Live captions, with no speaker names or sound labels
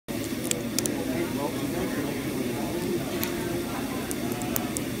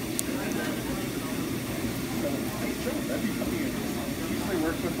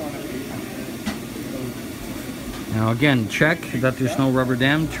Now again, check that there's no rubber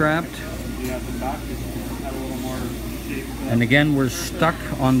dam trapped. And again, we're stuck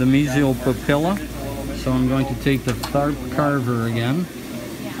on the mesial papilla. So I'm going to take the Tharp carver again.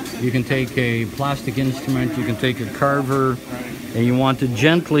 You can take a plastic instrument, you can take a carver, and you want to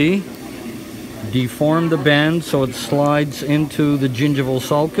gently deform the band so it slides into the gingival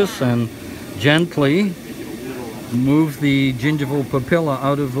sulcus, and gently move the gingival papilla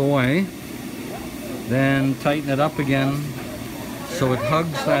out of the way. Then tighten it up again so it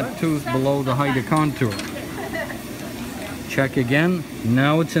hugs that tooth below the height of contour. Check again.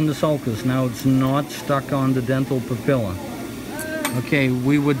 Now it's in the sulcus. Now it's not stuck on the dental papilla. Okay,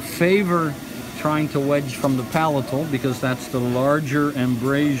 we would favor trying to wedge from the palatal because that's the larger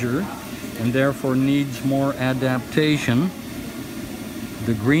embrasure and therefore needs more adaptation.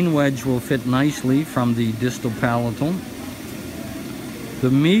 The green wedge will fit nicely from the distal palatal. The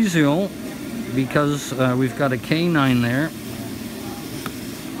mesial, because we've got a canine there,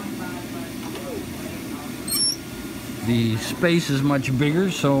 the space is much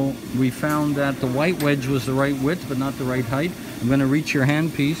bigger, so we found that the white wedge was the right width but not the right height. I'm going to reach your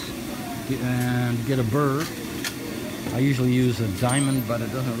handpiece and get a burr. I usually use a diamond, but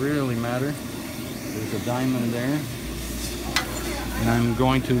it doesn't really matter. There's a diamond there. And I'm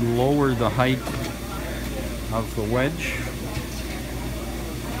going to lower the height of the wedge,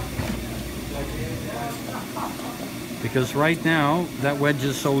 because right now that wedge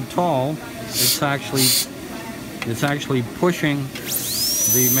is so tall, it's actually pushing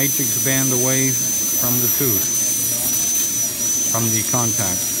the matrix band away from the tooth, from the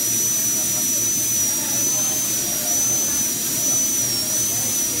contact.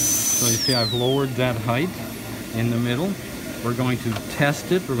 So you see I've lowered that height in the middle. We're going to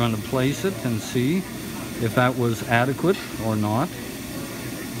test it, we're going to place it and see if that was adequate or not.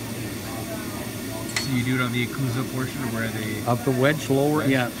 So you do it on the occlusal portion where they... Of the wedge lower?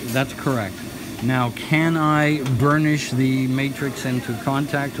 Yeah, that's correct. Now, can I burnish the matrix into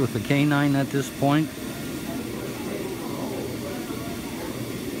contact with the canine at this point?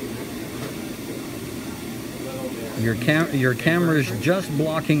 Your camera is just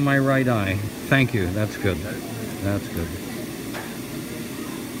blocking my right eye. Thank you. That's good. That's good.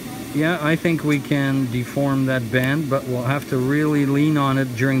 Yeah, I think we can deform that band, but we'll have to really lean on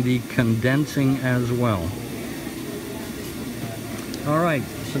it during the condensing as well. All right,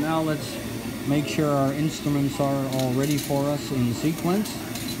 so now let's make sure our instruments are all ready for us in sequence.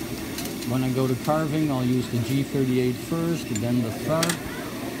 When I go to carving, I'll use the G38 first, then the Tharp,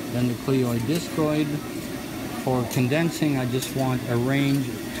 then the cleoid discoid. For condensing, I just want a range,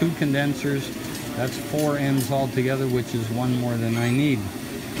 2 condensers. That's 4 ends altogether, which is 1 more than I need.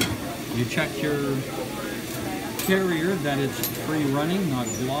 You check your carrier that it's free running, not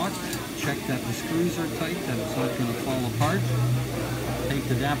blocked. Check that the screws are tight, that it's not going to fall apart. Take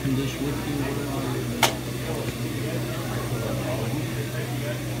the dapping dish with you.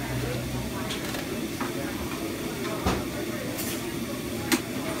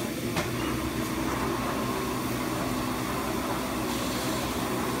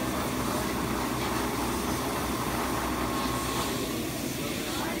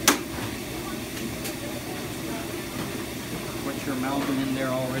 Put your amalgam in there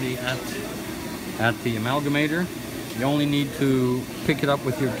already at the amalgamator. You only need to pick it up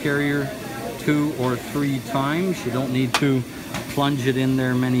with your carrier 2 or 3 times. You don't need to plunge it in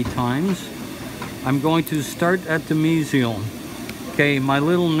there many times. I'm going to start at the mesial. Okay, my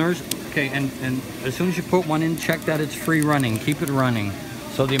little nurse. Okay, and as soon as you put one in, check that it's free running. Keep it running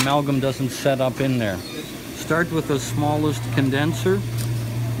so the amalgam doesn't set up in there. Start with the smallest condenser.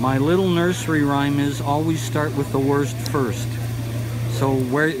 My little nursery rhyme is always start with the worst first. So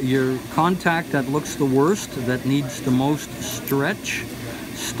where your contact that looks the worst, that needs the most stretch,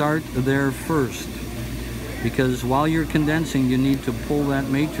 start there first. Because while you're condensing, you need to pull that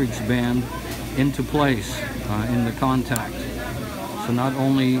matrix band into place in the contact. So not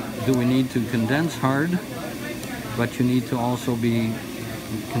only do we need to condense hard, but you need to also be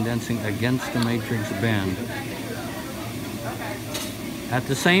condensing against the matrix band. At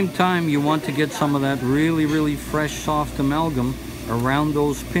the same time, you want to get some of that really, really fresh, soft amalgam around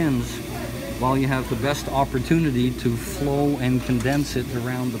those pins while you have the best opportunity to flow and condense it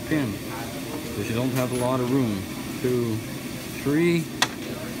around the pin, because you don't have a lot of room. 2, 3,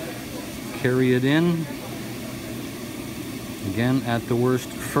 carry it in. Again, at the worst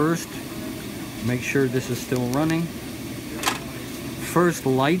first, make sure this is still running. first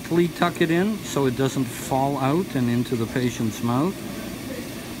lightly tuck it in so it doesn't fall out and into the patient's mouth.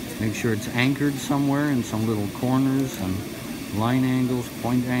 Make sure it's anchored somewhere in some little corners and line angles,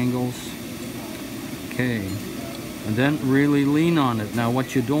 point angles. Okay, and then really lean on it. Now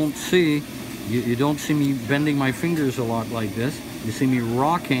what you don't see, you don't see me bending my fingers a lot like this. You see me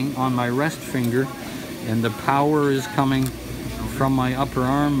rocking on my rest finger, and the power is coming from my upper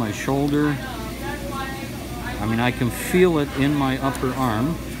arm, my shoulder. I mean, I can feel it in my upper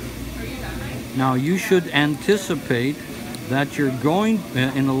arm. Now you should anticipate that you're going,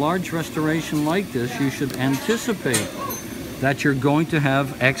 in a large restoration like this, you should anticipate that you're going to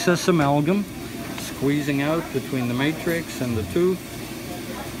have excess amalgam squeezing out between the matrix and the tooth.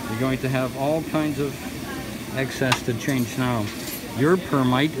 You're going to have all kinds of excess to change. Now, your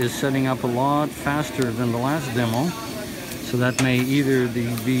permite is setting up a lot faster than the last demo, so that may either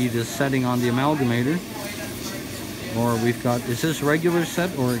be the setting on the amalgamator, or we've got, is this regular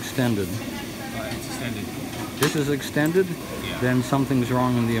set or extended? It's extended. This is extended? Yeah. Then something's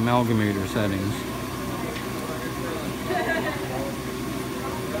wrong in the amalgamator settings.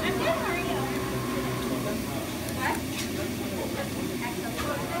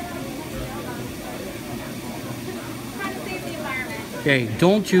 Okay,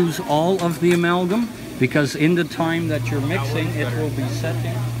 don't use all of the amalgam, because in the time that you're mixing, it will be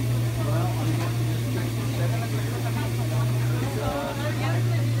setting.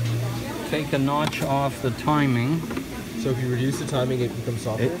 Take a notch off the timing. So if you reduce the timing, it becomes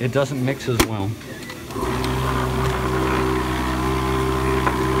softer? It doesn't mix as well.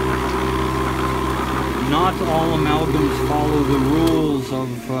 Not all amalgams follow the rules of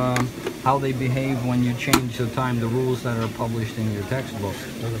how they behave when you change the time, the rules that are published in your textbook.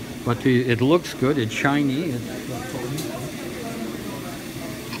 Okay. But it looks good, it's shiny.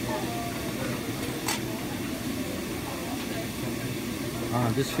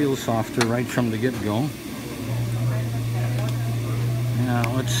 This feels softer right from the get-go.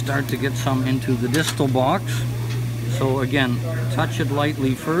 Now let's start to get some into the distal box. So again, touch it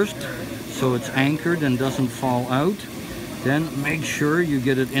lightly first so it's anchored and doesn't fall out. Then make sure you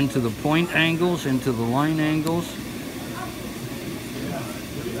get it into the point angles, into the line angles.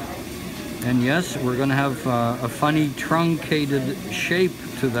 And yes, we're going to have a funny truncated shape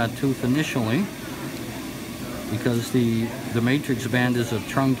to that tooth initially, because the matrix band is a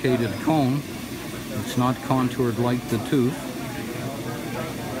truncated cone. It's not contoured like the tooth.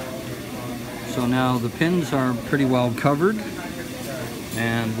 So now the pins are pretty well covered,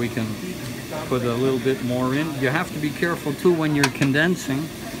 and we can put a little bit more in. You have to be careful too when you're condensing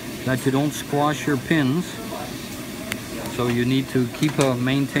that you don't squash your pins. So you need to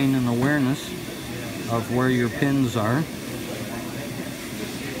maintain an awareness of where your pins are.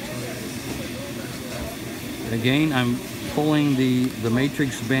 Again, I'm pulling the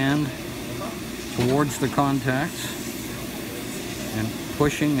matrix band towards the contacts and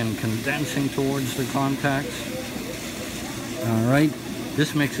pushing and condensing towards the contacts. All right,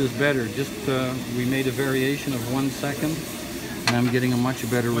 this mixes better. Just we made a variation of 1 second, and I'm getting a much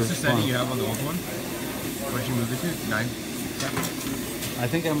better response. What's the setting you have on the old one? What did you move it to? 9 seconds? I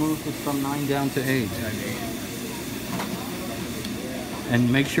think I moved it from 9 down to 8. 9 to 8. And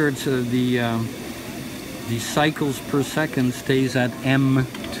make sure it's the cycles per second stays at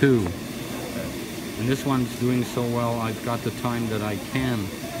M2. And this one's doing so well, I've got the time that I can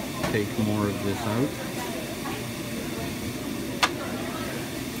take more of this out.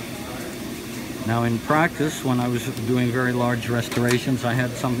 Now in practice, when I was doing very large restorations, I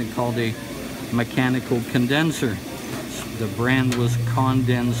had something called a mechanical condenser. The brand was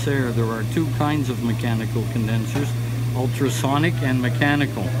Condenser. There are 2 kinds of mechanical condensers, ultrasonic and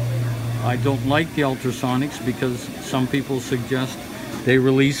mechanical. I don't like the ultrasonics because some people suggest they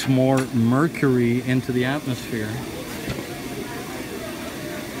release more mercury into the atmosphere.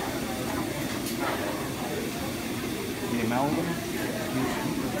 The amalgam.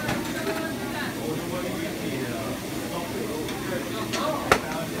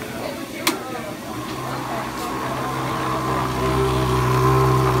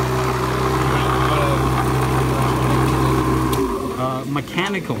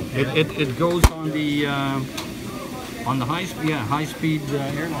 Mechanical. It goes on the high speed, high speed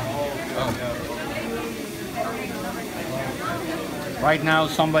airline. Oh. Right now,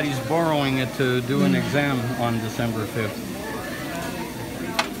 somebody's borrowing it to do an exam on December 5th.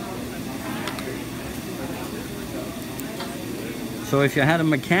 So if you had a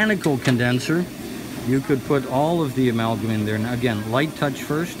mechanical condenser, you could put all of the amalgam in there. Now again, light touch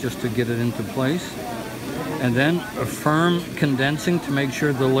first, just to get it into place. And then a firm condensing to make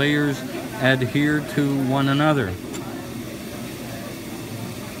sure the layers adhere to one another.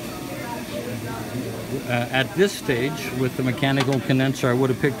 At this stage, with the mechanical condenser, I would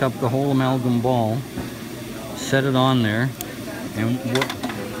have picked up the whole amalgam ball, set it on there, and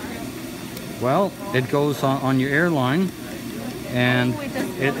well, it goes on your airline, and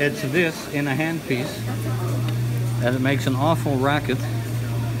it's this in a handpiece, and it makes an awful racket.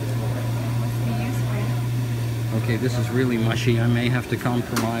 Okay, this is really mushy. I may have to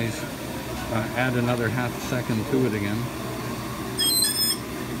compromise, add another half second to it again.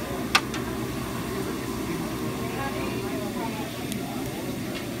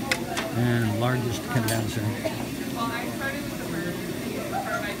 And largest condenser.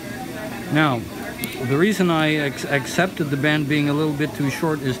 Now, the reason I accepted the band being a little bit too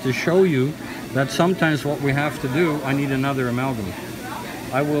short is to show you that sometimes what we have to do, I need another amalgam.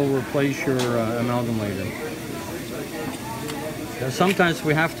 I will replace your amalgam later. Sometimes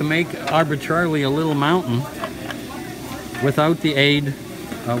we have to make arbitrarily a little mountain without the aid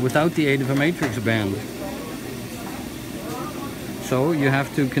of a matrix band. So you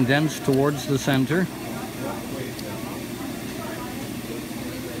have to condense towards the center.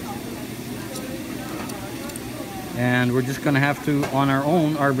 And we're just going to have to, on our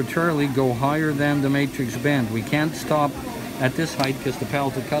own, arbitrarily go higher than the matrix band. We can't stop at this height because the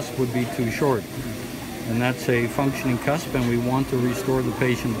palatal cusp would be too short. And that's a functioning cusp, and we want to restore the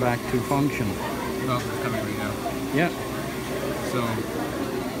patient back to function. Oh, it's coming right now. Yeah. So,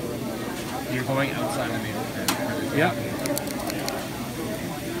 you're going outside the matrix band. Yeah.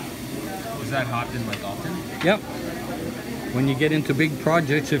 Is that Hopton like often? Yep. When you get into big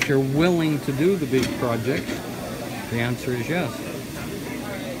projects, if you're willing to do the big projects, the answer is yes.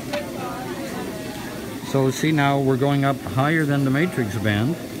 So see, now we're going up higher than the matrix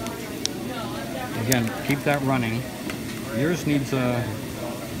band. Again, keep that running. Yours needs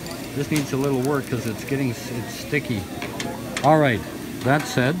this needs a little work because it's sticky. All right, that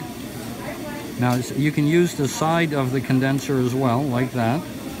said, now you can use the side of the condenser as well, like that.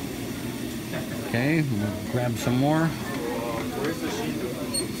 Okay, we'll grab some more.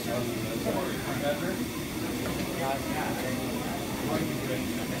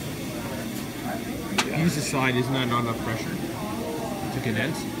 Use the side, isn't that not enough pressure to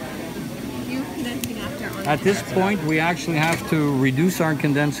condense? At this point, we actually have to reduce our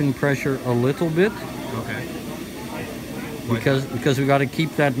condensing pressure a little bit. Okay. Because we got to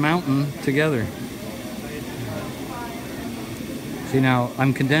keep that mountain together. See, now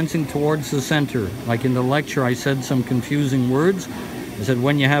I'm condensing towards the center. Like in the lecture, I said some confusing words. I said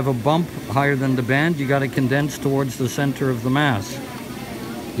when you have a bump higher than the band, you got to condense towards the center of the mass.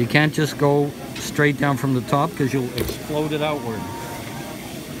 You can't just go straight down from the top because you'll explode it outward.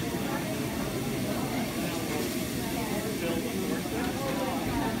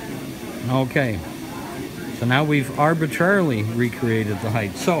 Okay, so now we've arbitrarily recreated the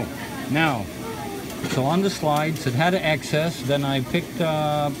height. So now, on the slides it had an excess, then I picked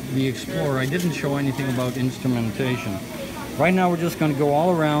the Explorer. I didn't show anything about instrumentation. Right now we're just going to go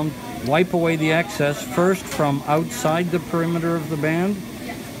all around, wipe away the excess, first from outside the perimeter of the band,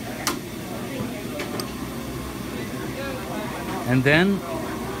 and then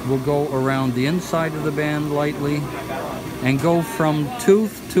we'll go around the inside of the band lightly and go from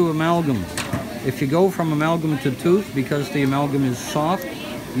tooth to amalgam. If you go from amalgam to tooth, because the amalgam is soft,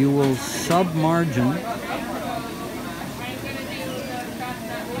 you will submargin.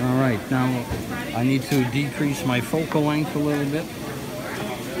 All right, now I need to decrease my focal length a little bit.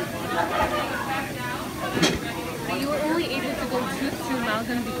 But you were only able to go tooth to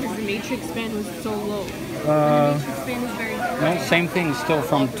amalgam because the matrix band was so low. The matrix band is very high. No, same thing, still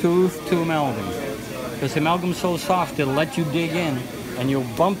from tooth to amalgam. Because the amalgam's so soft, it'll let you dig in, and you'll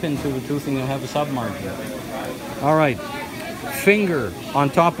bump into the tooth and you'll have a submargin. All right, finger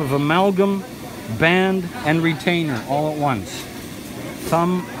on top of amalgam, band, and retainer all at once.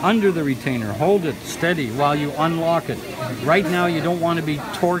 Thumb under the retainer, hold it steady while you unlock it. Right now you don't want to be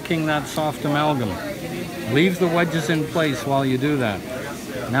torquing that soft amalgam. Leave the wedges in place while you do that.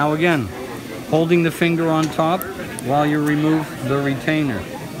 Now again, holding the finger on top while you remove the retainer.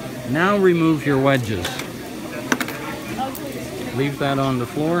 Now remove your wedges. Leave that on the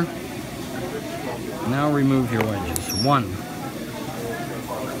floor. Now remove your wedges. 1,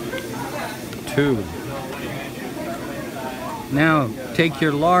 2. Now take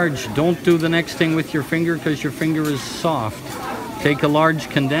your large, don't do the next thing with your finger because your finger is soft. Take a large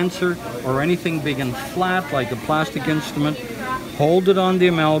condenser or anything big and flat like a plastic instrument. Hold it on the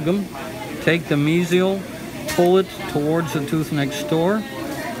amalgam. Take the mesial, pull it towards the tooth next door.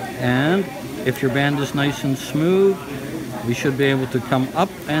 And if your band is nice and smooth, we should be able to come up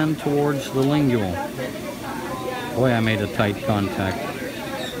and towards the lingual. Boy, I made a tight contact.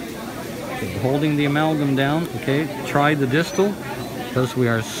 Okay, holding the amalgam down. Okay, try the distal, because we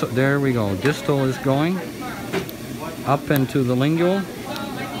are, there we go. Distal is going up into the lingual.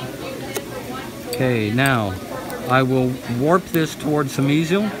 Okay, now I will warp this towards the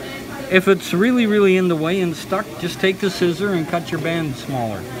mesial. If it's really in the way and stuck, just take the scissor and cut your band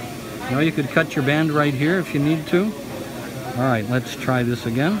smaller. You know, you could cut your band right here if you need to. All right, let's try this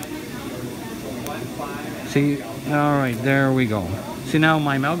again. See, all right, there we go. See, now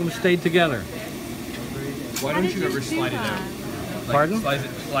my amalgam stayed together. Why don't you ever slide it out? Like, Pardon?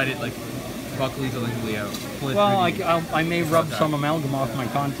 Slide it like buckly to lingually out. Pull it Well, through I may rub some amalgam off my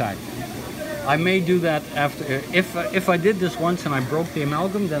contact. I may do that after. If I did this once and I broke the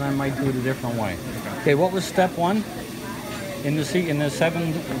amalgam, then I might do it a different way. Okay, what was step one in the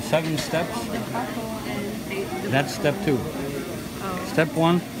seven steps? That's step two. Step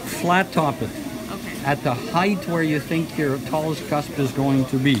one, flat top it. At the height where you think your tallest cusp is going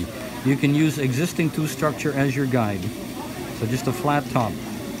to be. You can use existing two structure as your guide. So just a flat top.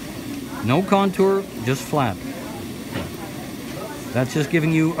 No contour, just flat. That's just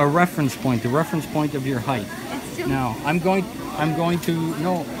giving you a reference point, the reference point of your height. Now, I'm going to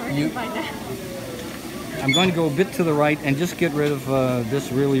go a bit to the right and just get rid of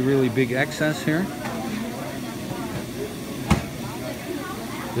this really big excess here.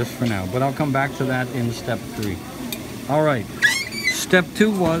 Just for now, but I'll come back to that in step 3. All right, step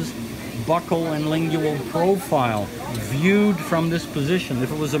 2 was buccal and lingual profile viewed from this position. If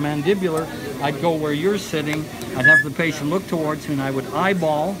it was a mandibular, I'd go where you're sitting, I'd have the patient look towards me, and I would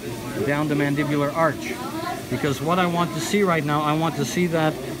eyeball down the mandibular arch. Because what I want to see right now, I want to see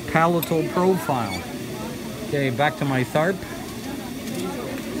that palatal profile. Okay, back to my tharp.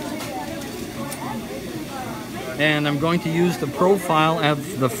 And I'm going to use the profile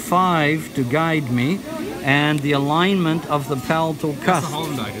of the 5 to guide me, and the alignment of the palatal cusp. That's the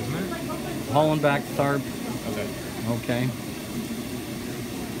Hollenbeck, isn't it? Hollenbeck tharp. Okay.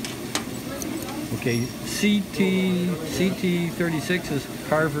 Okay. CT 36 is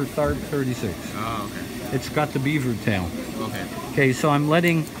Carver tharp 36. Oh, okay. It's got the beaver tail. Okay. Okay, so I'm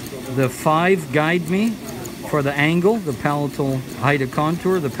letting the 5 guide me for the angle, the palatal height of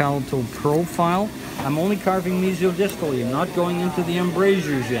contour, the palatal profile. I'm only carving mesiodistally. I'm not going into the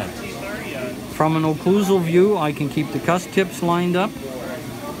embrasures yet. From an occlusal view, I can keep the cusp tips lined up.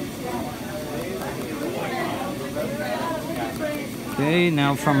 Okay,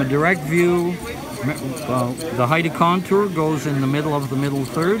 now from a direct view, the height of contour goes in the middle of the middle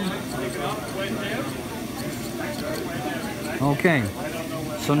third. Okay,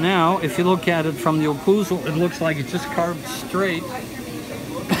 so now if you look at it from the occlusal, it looks like it's just carved straight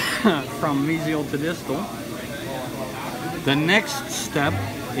from mesial to distal. The next step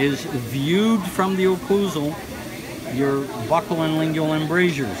is viewed from the occlusal, your buccal and lingual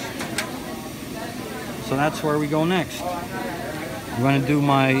embrasures. So that's where we go next. I'm going to do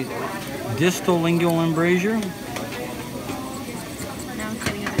my distal lingual embrasure. Now I'm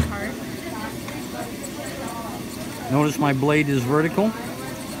setting up the card. Notice my blade is vertical.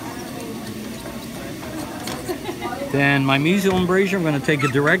 Then my mesial embrasure, I'm going to take a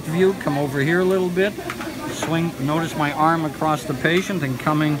direct view, come over here a little bit, swing, notice my arm across the patient and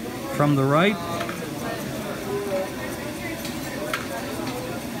coming from the right.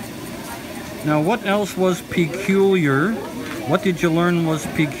 Now what else was peculiar? What did you learn was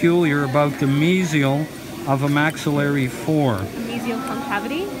peculiar about the mesial of a maxillary 4? Mesial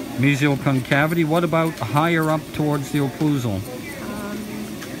concavity. Mesial concavity. What about higher up towards the occlusal?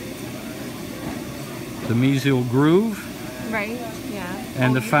 The mesial groove. Right, yeah.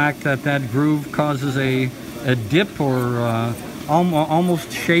 And the fact that that groove causes a dip or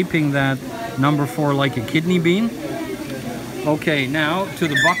almost shaping that number 4 like a kidney bean. Okay, now to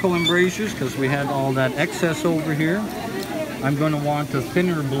the buccal embrasures, because we had all that excess over here. I'm going to want a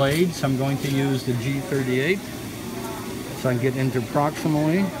thinner blade, so I'm going to use the G38 so I can get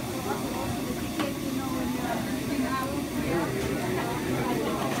interproximally.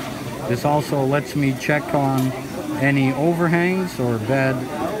 This also lets me check on any overhangs or bad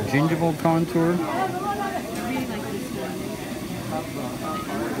gingival contour.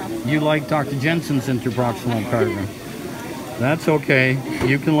 You like Dr. Jensen's interproximal carving. That's okay.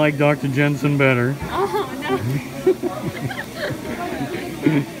 You can like Dr. Jensen better. Oh, no.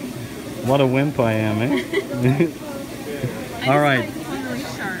 What a wimp I am, eh? All right.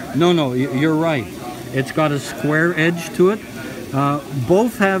 No, you're right. It's got a square edge to it.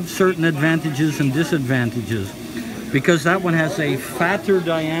 Both have certain advantages and disadvantages. Because that one has a fatter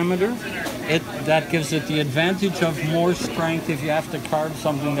diameter, that gives it the advantage of more strength if you have to carve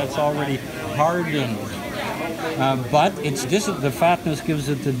something that's already hardened. but the fatness gives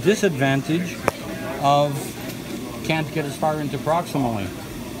it the disadvantage of can't get as far into proximally.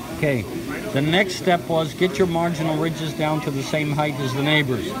 Okay, the next step was get your marginal ridges down to the same height as the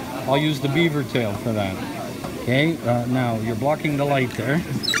neighbors. I'll use the beaver tail for that. Okay, now you're blocking the light there,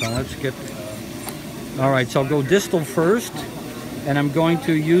 so let's get... All right, so I'll go distal first, and I'm going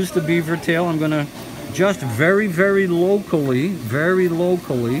to use the beaver tail. I'm going to just very, very locally,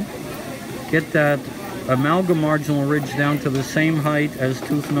 get that amalgam marginal ridge down to the same height as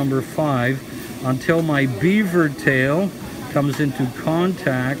tooth number 5 until my beaver tail comes into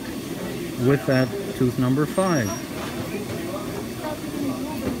contact with that tooth number 5.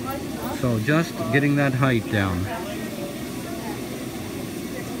 So just getting that height down.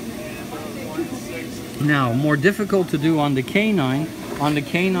 Now, more difficult to do on the canine. On the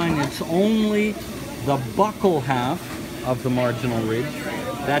canine, it's only the buccal half of the marginal ridge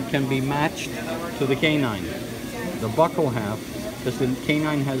that can be matched to the canine. The buccal half, because the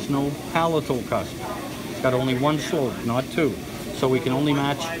canine has no palatal cusp. It's got only one slope, not two. So we can only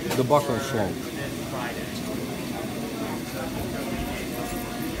match the buccal slope.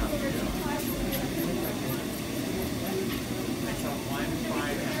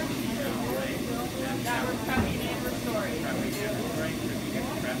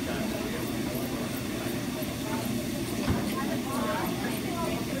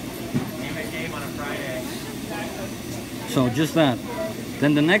 So just that.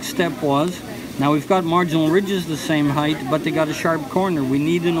 Then the next step was, now we've got marginal ridges the same height, but they got a sharp corner. We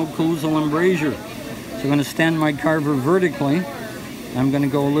need an occlusal embrasure. So I'm going to stand my carver vertically. I'm going to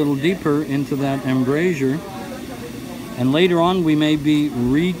go a little deeper into that embrasure. And later on, we may be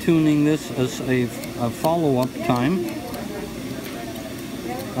retuning this as a follow-up time.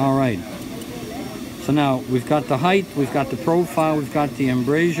 All right. So now we've got the height, we've got the profile, we've got the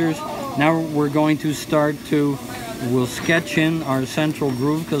embrasures. Now we're going to start to... We'll sketch in our central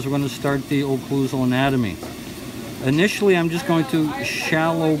groove because we're going to start the occlusal anatomy. Initially, I'm just going to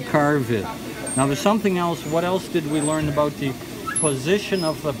shallow carve it. Now, there's something else. What else did we learn about the position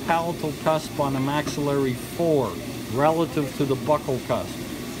of the palatal cusp on a maxillary 4 relative to the buccal cusp?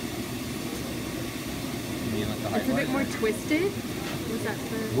 It's a bit more twisted. Was that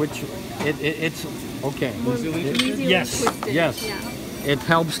the... It's okay. Yes. Twisted. Yes. Yeah. It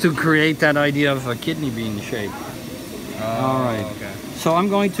helps to create that idea of a kidney bean shape. All right. Okay. So I'm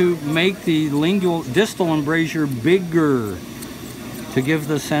going to make the distal embrasure bigger to give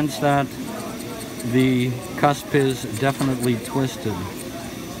the sense that the cusp is definitely twisted.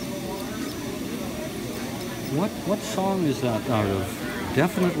 What song is that out of?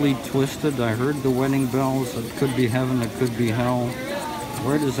 Definitely Twisted. I heard the wedding bells. It could be heaven, it could be hell.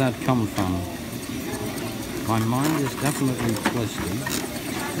 Where does that come from? My mind is definitely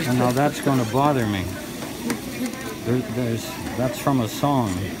twisted. And now that's going to bother me. That's from a song.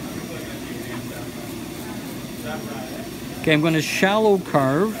 Okay, I'm going to shallow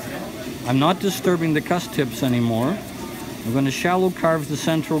carve. I'm not disturbing the cusp tips anymore. I'm going to shallow carve the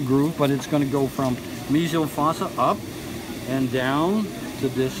central groove, but it's going to go from mesial fossa up and down to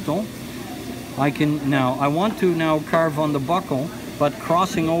distal. I want to now carve on the buccal, but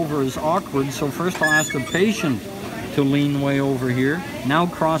crossing over is awkward, so first I'll ask the patient to lean way over here. Now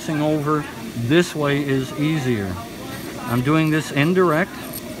crossing over this way is easier. I'm doing this indirect.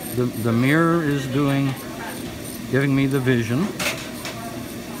 The mirror is giving me the vision.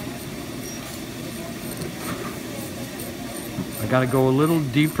 I got to go a little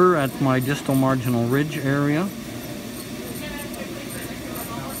deeper at my distal marginal ridge area.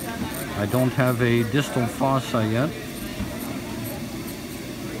 I don't have a distal fossa yet.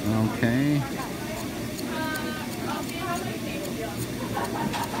 Okay.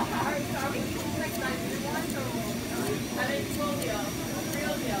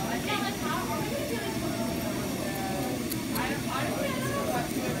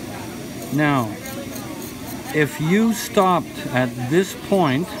 Now, if you stopped at this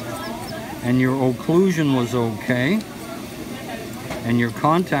point and your occlusion was okay and your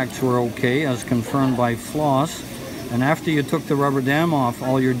contacts were okay as confirmed by floss, and after you took the rubber dam off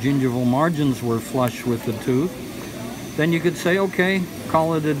all your gingival margins were flush with the tooth, then you could say, okay,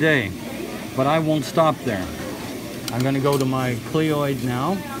 call it a day. But I won't stop there. I'm going to go to my cleoid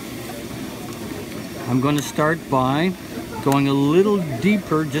now. I'm going to start by going a little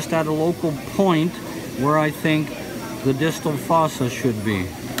deeper just at a local point where I think the distal fossa should be.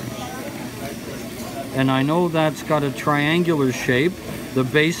 And I know that's got a triangular shape, the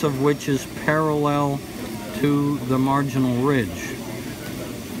base of which is parallel to the marginal ridge.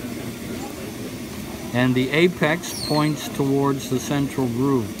 And the apex points towards the central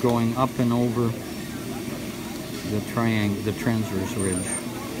groove, going up and over the transverse ridge.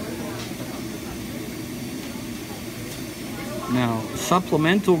 Now,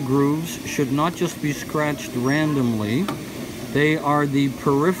 supplemental grooves should not just be scratched randomly. They are the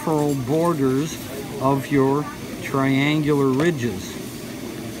peripheral borders of your triangular ridges.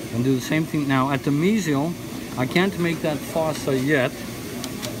 And do the same thing. Now, at the mesial, I can't make that fossa yet,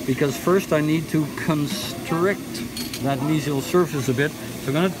 because first I need to constrict that mesial surface a bit. So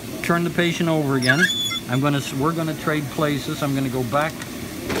I'm going to turn the patient over again. We're going to trade places. I'm going to go back,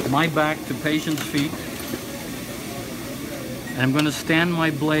 my back to patient's feet. And I'm going to stand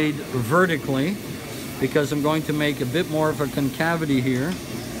my blade vertically, because I'm going to make a bit more of a concavity here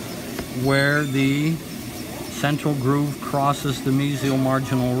where the central groove crosses the mesial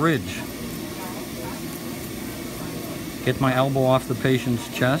marginal ridge. Get my elbow off the patient's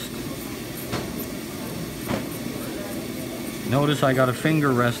chest. Notice I got a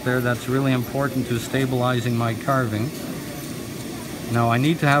finger rest there. That's really important to stabilizing my carving. Now I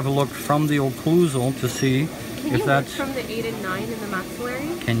need to have a look from the occlusal to see if that's... Can you work from the 8 and 9 in the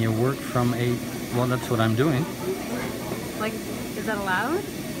maxillary? Can you work from 8? Well, that's what I'm doing. Like, is that allowed?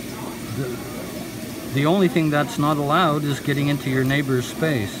 The only thing that's not allowed is getting into your neighbor's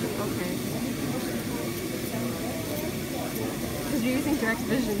space. Okay. Because you're using direct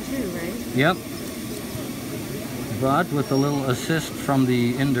vision too, right? Yep. But with a little assist from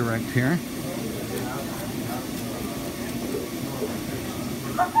the indirect here.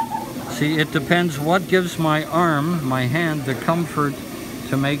 See, it depends what gives my arm, my hand, the comfort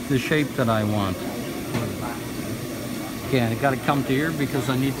to make the shape that I want. Okay, I got to come to here because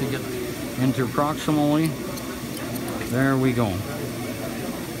I need to get interproximally. There we go.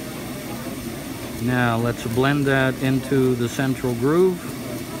 Now let's blend that into the central groove.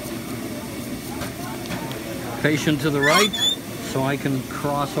 Patient to the right, so I can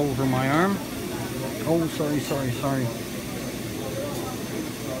cross over my arm. Oh, sorry.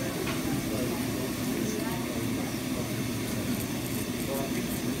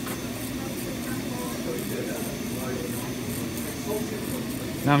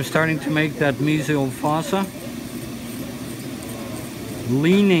 Now I'm starting to make that mesial fossa,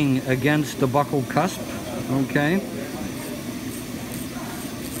 leaning against the buccal cusp, okay?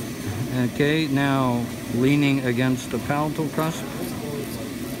 Okay, now leaning against the palatal cusp.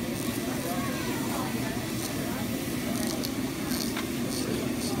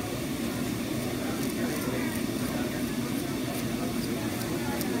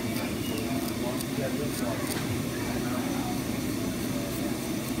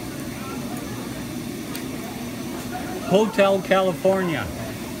 Hotel California.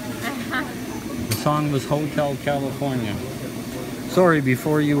 The song was Hotel California. Sorry,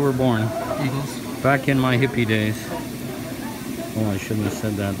 before you were born. Eagles. Back in my hippie days. Oh, I shouldn't have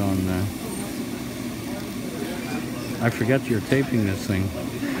said that on I forget you're taping this thing.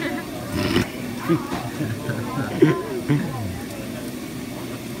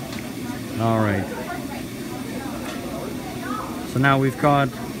 All right. So now we've got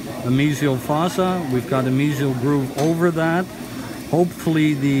a mesial fossa, we've got a mesial groove over that.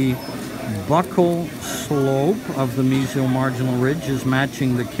 Hopefully the buccal slope of the mesial marginal ridge is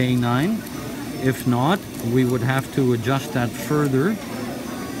matching the K9. If not, we would have to adjust that further.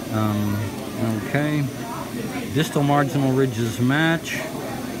 Okay. Distal marginal ridges match.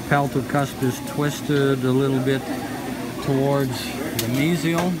 Palatal cusp is twisted a little bit towards the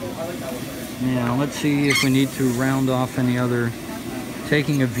mesial. Now let's see if we need to round off any other.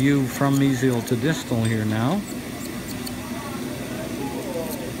 Taking a view from mesial to distal here now.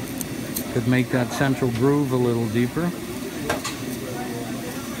 Could make that central groove a little deeper.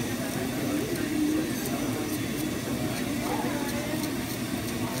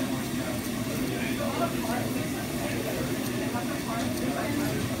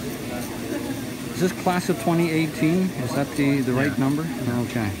 Is this class of 2018? Is that the right number?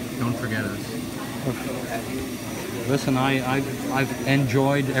 Okay. Don't forget us. Listen, I've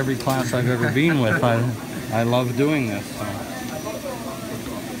enjoyed every class I've ever been with. I love doing this.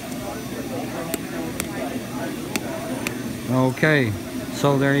 So. Okay,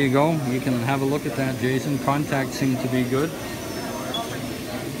 so there you go. You can have a look at that, Jason. Contacts seem to be good.